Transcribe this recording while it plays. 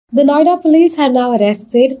The Noida police have now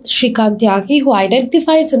arrested Shrikant Tyagi, who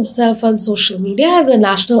identifies himself on social media as a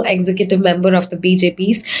national executive member of the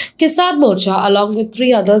BJP's Kisan Morcha, along with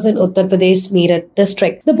three others in Uttar Pradesh Meerut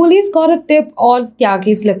district. The police got a tip on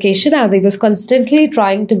Tyagi's location as he was constantly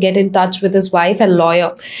trying to get in touch with his wife and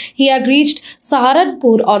lawyer. He had reached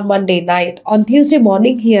Saharanpur on Monday night. On Tuesday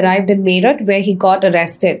morning, he arrived in Meerut, where he got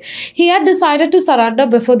arrested. He had decided to surrender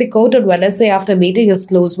before the court on Wednesday after meeting his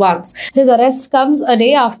close ones. His arrest comes a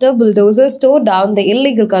day after bulldozers tore down the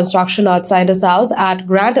illegal construction outside his house at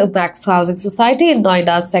Grand Apex Housing Society in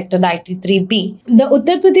Noida's Sector 93B. The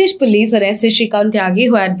Uttar Pradesh police arrested Shrikant Tyagi,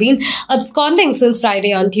 who had been absconding since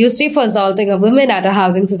Friday on Tuesday for assaulting a woman at a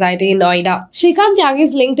housing society in Noida. Shrikant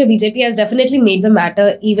Tyagi's link to BJP has definitely made the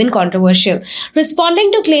matter even controversial.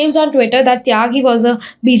 Responding to claims on Twitter that Tyagi was a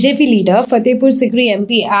BJP leader, Fatehpur Sikri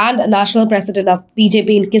MP and national president of BJP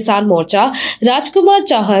in Kisan Morcha, Rajkumar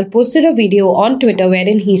Chahar posted a video on Twitter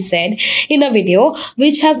wherein he said, in a video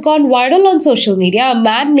which has gone viral on social media, a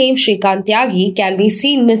man named Shrikant Tyagi can be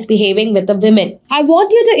seen misbehaving with a woman. I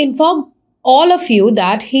want you to inform all of you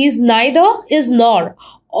that he is neither is nor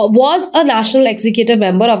was a national executive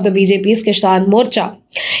member of the BJP's Kisan Morcha.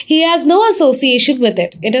 He has no association with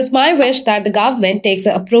it. It is my wish that the government takes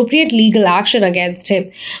appropriate legal action against him.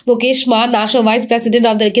 Mukesh Maan, National Vice President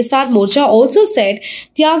of the Kisan Morcha, also said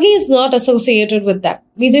Tyagi is not associated with them.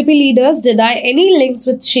 BJP leaders deny any links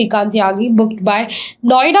with Shrikant Tyagi, booked by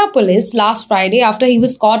Noida police last Friday after he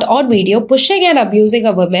was caught on video pushing and abusing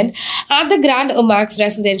a woman at the Grand Omax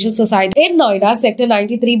Residential Society in Noida, Sector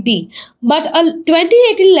 93B. But a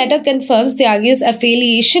 2018 letter confirms Tyagi's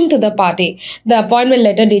affiliation to the party. The appointment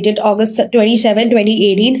letter dated August 27,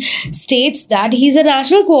 2018 states that he is a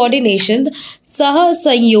national coordination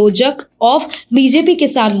Sah-Sanyojak of BJP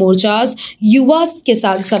Kisan Morcha's Yuva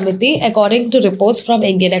Kisan Samiti, according to reports from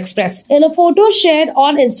Indian Express. In a photo shared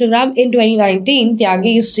on Instagram in 2019,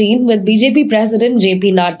 Tyagi is seen with BJP President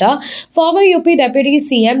JP Nadda, former UP Deputy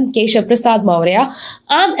CM Keshav Prasad Maurya,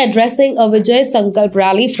 and addressing a Vijay Sankalp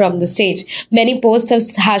rally from the stage. Many posts have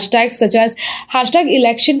hashtags such as hashtag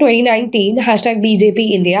election 2019, hashtag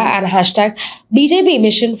BJP India, and hashtag BJP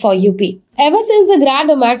mission for UP. Ever since the Grand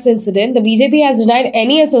Omax incident, the BJP has denied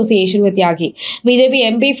any association with Tyagi. BJP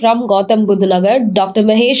MP from Gautam Budh Nagar, Dr.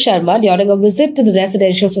 Mahesh Sharma, during a visit to the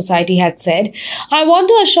residential society had said, I want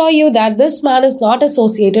to assure you that this man is not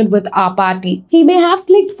associated with our party. He may have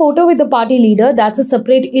clicked photo with the party leader, that's a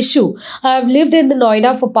separate issue. I have lived in the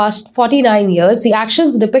Noida for past 49 years. The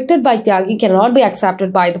actions depicted by Tyagi cannot be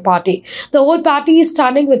accepted by the party. The whole party is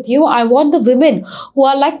standing with you. I want the women who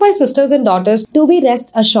are like my sisters and daughters to be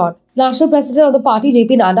rest assured. National President of the party,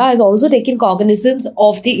 JP Nadda, has also taken cognizance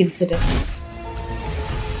of the incident.